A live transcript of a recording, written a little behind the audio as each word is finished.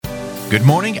Good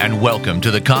morning and welcome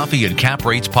to the Coffee and Cap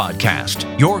Rates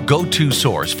podcast, your go-to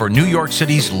source for New York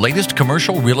City's latest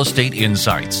commercial real estate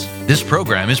insights. This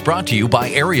program is brought to you by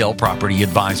Ariel Property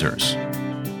Advisors.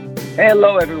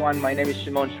 Hello, everyone. My name is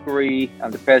Shimon Shkuri.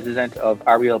 I'm the president of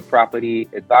Ariel Property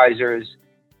Advisors.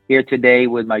 Here today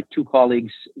with my two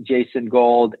colleagues, Jason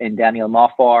Gold and Daniel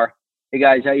Moffar. Hey,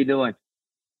 guys. How you doing?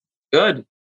 Good.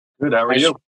 Good. How are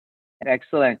you?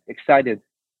 Excellent. Excited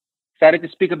to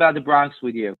speak about the Bronx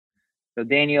with you. So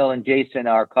Daniel and Jason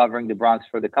are covering the Bronx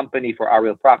for the company, for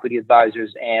Ariel Property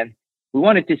Advisors, and we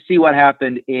wanted to see what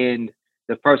happened in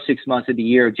the first 6 months of the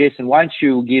year. Jason, why don't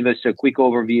you give us a quick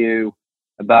overview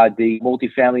about the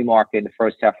multifamily market in the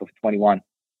first half of 21?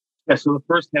 Yeah, so the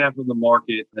first half of the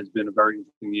market has been a very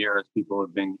interesting year as people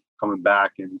have been coming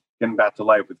back and getting back to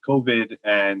life with COVID,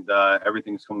 and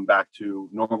everything's coming back to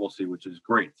normalcy, which is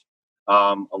great.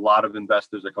 A lot of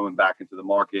investors are coming back into the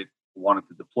market, wanting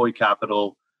to deploy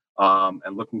capital,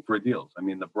 and looking for deals. I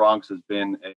mean, the Bronx has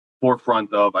been a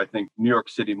forefront of, I think, New York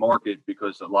City market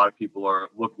because a lot of people are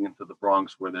looking into the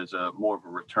Bronx where there's a more of a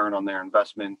return on their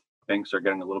investment. Banks are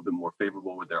getting a little bit more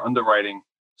favorable with their underwriting.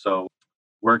 So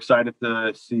we're excited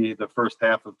to see the first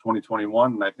half of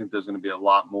 2021. And I think there's going to be a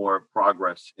lot more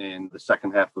progress in the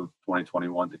second half of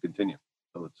 2021 to continue.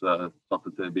 So it's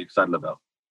something to be excited about.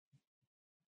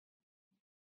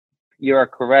 You are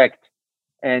correct.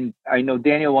 And I know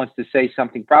Daniel wants to say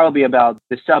something probably about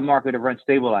the sub-market of rent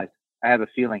stabilized. I have a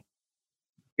feeling.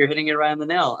 You're hitting it right on the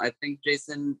nail. I think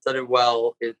Jason said it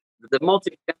well. The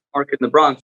multi-family market in the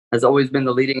Bronx has always been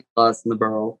the leading class in the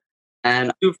borough.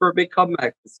 And due for a big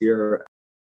comeback this year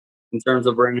in terms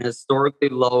of we're in a historically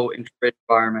low interest rate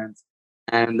environment.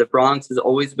 And the Bronx has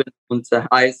always been one to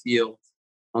highest yields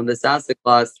on this asset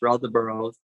class throughout the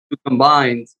boroughs. Two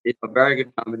combined, it's a very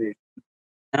good combination.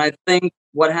 And I think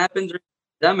what happened during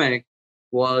the pandemic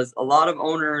was a lot of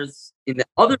owners in the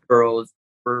other boroughs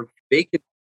were vacant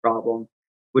problem,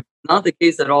 which is not the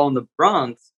case at all in the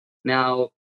Bronx. Now,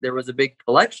 there was a big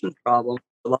collection problem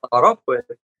a lot caught up with,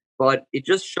 but it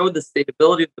just showed the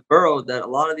stability of the borough that a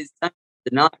lot of these tenants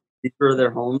did not secure their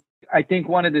homes. I think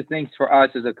one of the things for us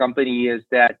as a company is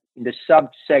that in the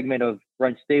sub-segment of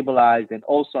rent stabilized and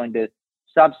also in the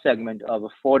sub-segment of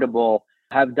affordable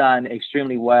have done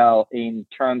extremely well in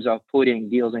terms of putting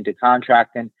deals into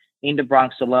contract. And in the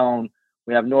Bronx alone,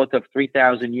 we have north of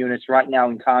 3,000 units right now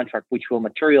in contract, which will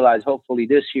materialize hopefully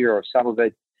this year, or some of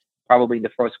it probably in the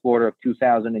first quarter of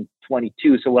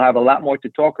 2022. So we'll have a lot more to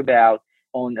talk about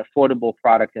on affordable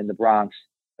product in the Bronx,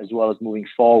 as well as moving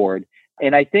forward.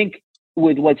 And I think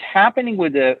with what's happening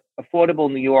with the affordable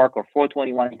New York or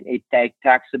 421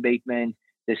 tax abatement,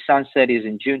 the sunset is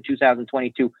in June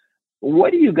 2022.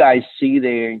 What do you guys see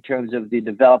there in terms of the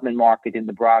development market in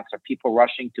the Bronx? Are people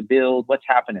rushing to build? What's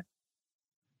happening?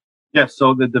 Yeah,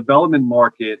 so the development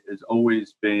market has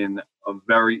always been a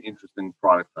very interesting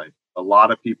product type. A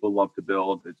lot of people love to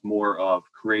build. It's more of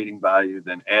creating value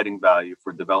than adding value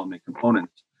for development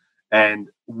components. And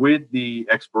with the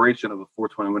expiration of the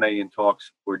 421A in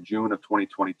talks for June of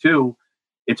 2022,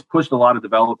 it's pushed a lot of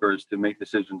developers to make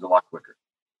decisions a lot quicker.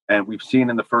 And we've seen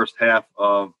in the first half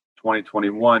of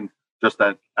 2021, just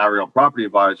at Ariel Property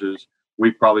Advisors,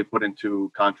 we've probably put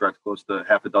into contract close to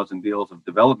half a dozen deals of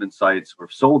development sites or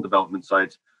sold development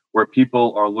sites where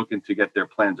people are looking to get their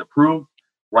plans approved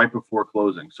right before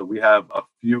closing. So we have a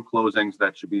few closings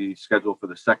that should be scheduled for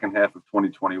the second half of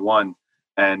 2021.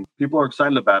 And people are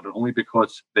excited about it only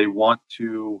because they want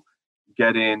to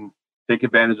get in, take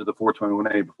advantage of the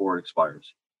 421A before it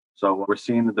expires. So we're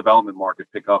seeing the development market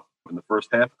pick up in the first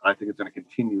half. I think it's going to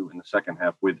continue in the second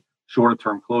half with shorter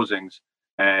term closings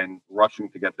and rushing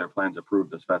to get their plans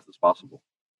approved as fast as possible.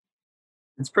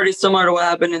 It's pretty similar to what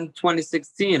happened in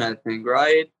 2016, I think,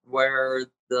 right? Where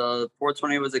the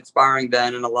 420 was expiring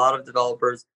then, and a lot of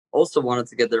developers also wanted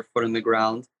to get their foot in the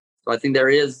ground. So I think there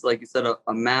is, like you said,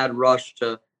 a mad rush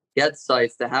to get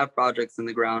sites, to have projects in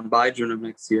the ground by June of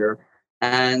next year.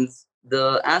 And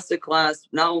the asset class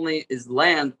not only is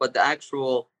land, but the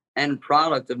actual end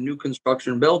product of new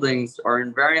construction buildings are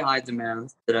in very high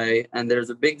demand today. And there's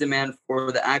a big demand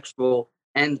for the actual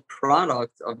end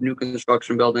product of new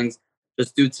construction buildings,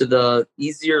 just due to the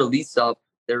easier lease up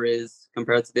there is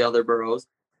compared to the other boroughs.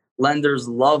 Lenders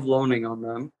love loaning on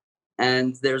them.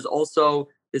 And there's also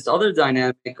this other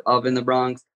dynamic of in the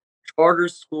Bronx, charter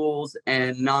schools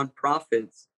and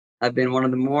nonprofits have been one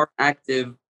of the more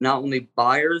active, not only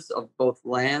buyers of both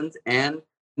land and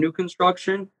new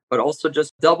construction, but also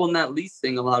just double net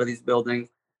leasing a lot of these buildings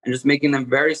and just making them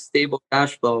very stable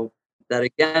cash flow that,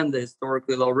 again, the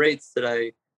historically low rates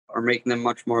today are making them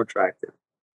much more attractive.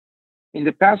 in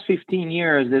the past 15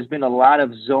 years, there's been a lot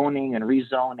of zoning and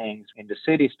rezonings in the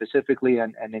city specifically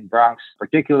and in Bronx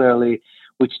particularly,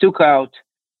 which took out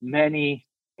many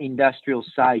industrial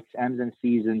sites,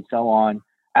 MNCs and so on,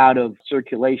 out of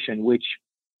circulation, which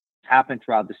happened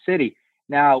throughout the city.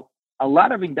 Now, a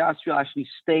lot of industrial actually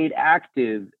stayed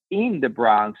active in the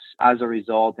Bronx as a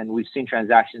result, and we've seen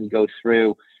transactions go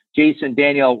through. Jason,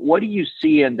 Daniel, what do you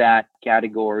see in that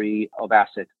category of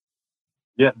asset?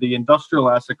 Yeah, the industrial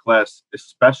asset class,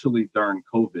 especially during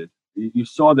COVID, you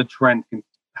saw the trend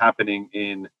happening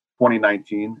in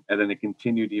 2019, and then it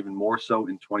continued even more so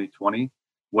in 2020,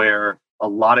 where a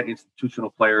lot of institutional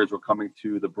players were coming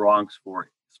to the Bronx for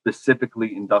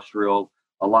specifically industrial.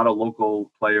 A lot of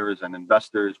local players and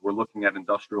investors were looking at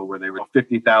industrial where they were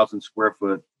 50,000 square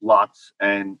foot lots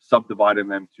and subdividing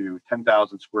them to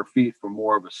 10,000 square feet for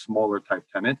more of a smaller type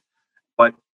tenant.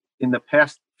 But in the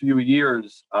past few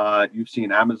years, you've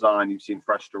seen Amazon, you've seen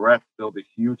Fresh Direct build a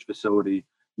huge facility.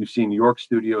 You've seen York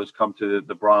Studios come to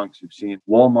the Bronx. You've seen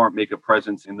Walmart make a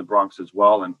presence in the Bronx as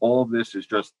well. And all of this is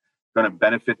just going to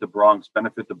benefit the Bronx,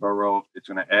 benefit the borough. It's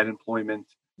going to add employment.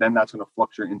 Then that's going to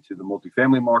fluctuate into the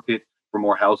multifamily market for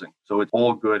more housing. So it's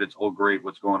all good. It's all great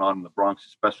what's going on in the Bronx,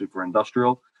 especially for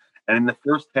industrial. And in the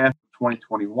first half of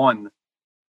 2021,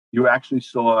 you actually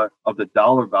saw of the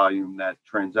dollar volume that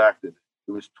transacted,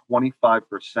 it was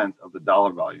 25% of the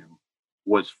dollar volume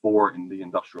was for in the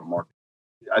industrial market.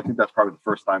 I think that's probably the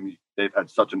first time they've had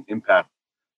such an impact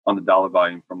on the dollar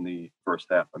volume from the first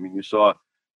half. I mean, you saw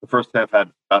the first half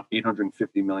had about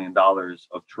 $850 million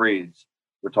of trades.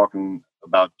 We're talking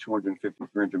about $250,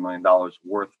 $300 million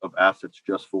worth of assets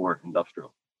just for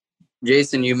industrial.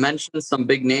 Jason, you mentioned some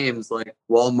big names like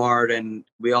Walmart, and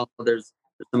we all know there's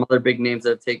some other big names that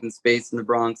have taken space in the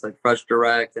Bronx, like Fresh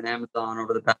Direct and Amazon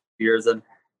over the past years. And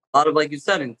a lot of, like you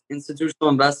said, institutional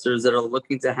investors that are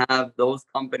looking to have those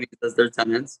companies as their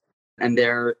tenants. And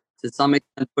they're, to some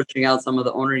extent, pushing out some of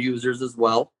the owner users as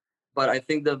well. But I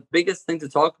think the biggest thing to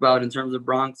talk about in terms of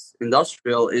Bronx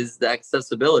industrial is the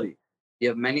accessibility. You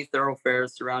have many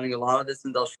thoroughfares surrounding a lot of this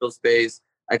industrial space,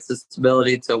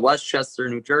 accessibility to Westchester,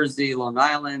 New Jersey, Long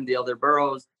Island, the other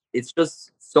boroughs. It's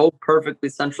just so perfectly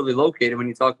centrally located when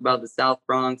you talk about the South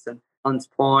Bronx and Hunts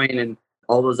Point and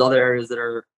all those other areas that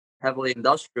are heavily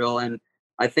industrial. And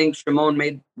I think Shimon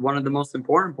made one of the most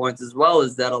important points as well,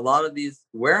 is that a lot of these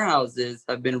warehouses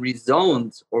have been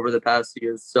rezoned over the past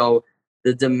years. So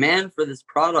the demand for this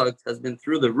product has been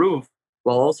through the roof,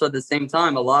 while also at the same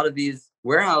time, a lot of these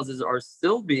warehouses are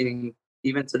still being,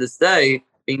 even to this day,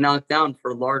 being knocked down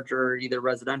for larger, either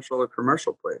residential or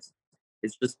commercial places.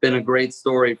 It's just been a great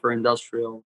story for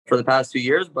industrial for the past 2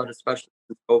 years, but especially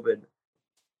since COVID.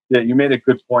 Yeah, you made a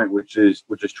good point, which is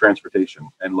transportation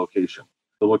and location.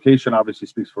 The location obviously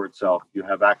speaks for itself. You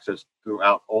have access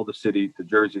throughout all the city, to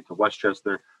Jersey, to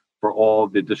Westchester, for all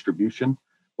the distribution.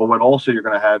 But what also you're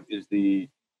going to have is the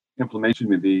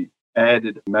implementation of the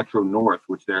added Metro North,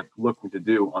 which they're looking to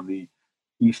do on the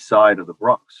east side of the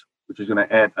Bronx, which is going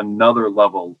to add another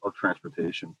level of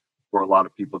transportation for a lot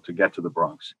of people to get to the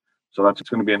Bronx. So that's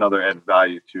going to be another added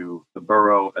value to the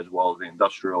borough as well as the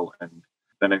industrial, and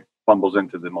then it bumbles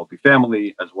into the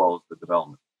multifamily as well as the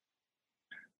development.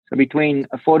 So between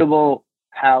affordable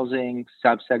housing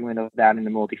subsegment of that in the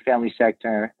multifamily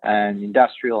sector and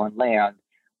industrial and land,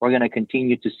 we're going to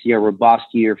continue to see a robust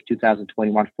year of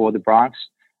 2021 for the Bronx.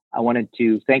 I wanted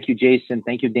to thank you, Jason.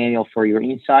 Thank you, Daniel, for your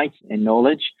insights and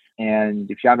knowledge.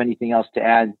 And if you have anything else to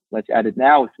add, let's add it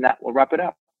now. If not, we'll wrap it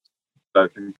up. I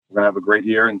think we're going to have a great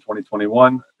year in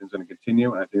 2021. I think it's going to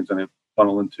continue, and I think it's going to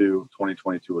funnel into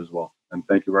 2022 as well. And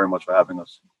thank you very much for having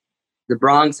us. The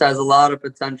Bronx has a lot of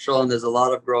potential, and there's a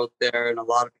lot of growth there, and a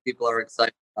lot of people are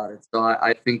excited about it. So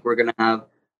I think we're going to have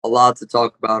a lot to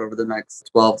talk about over the next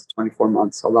 12 to 24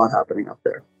 months. A lot happening up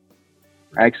there.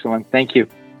 Excellent. Thank you.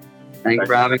 Thanks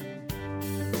for having me.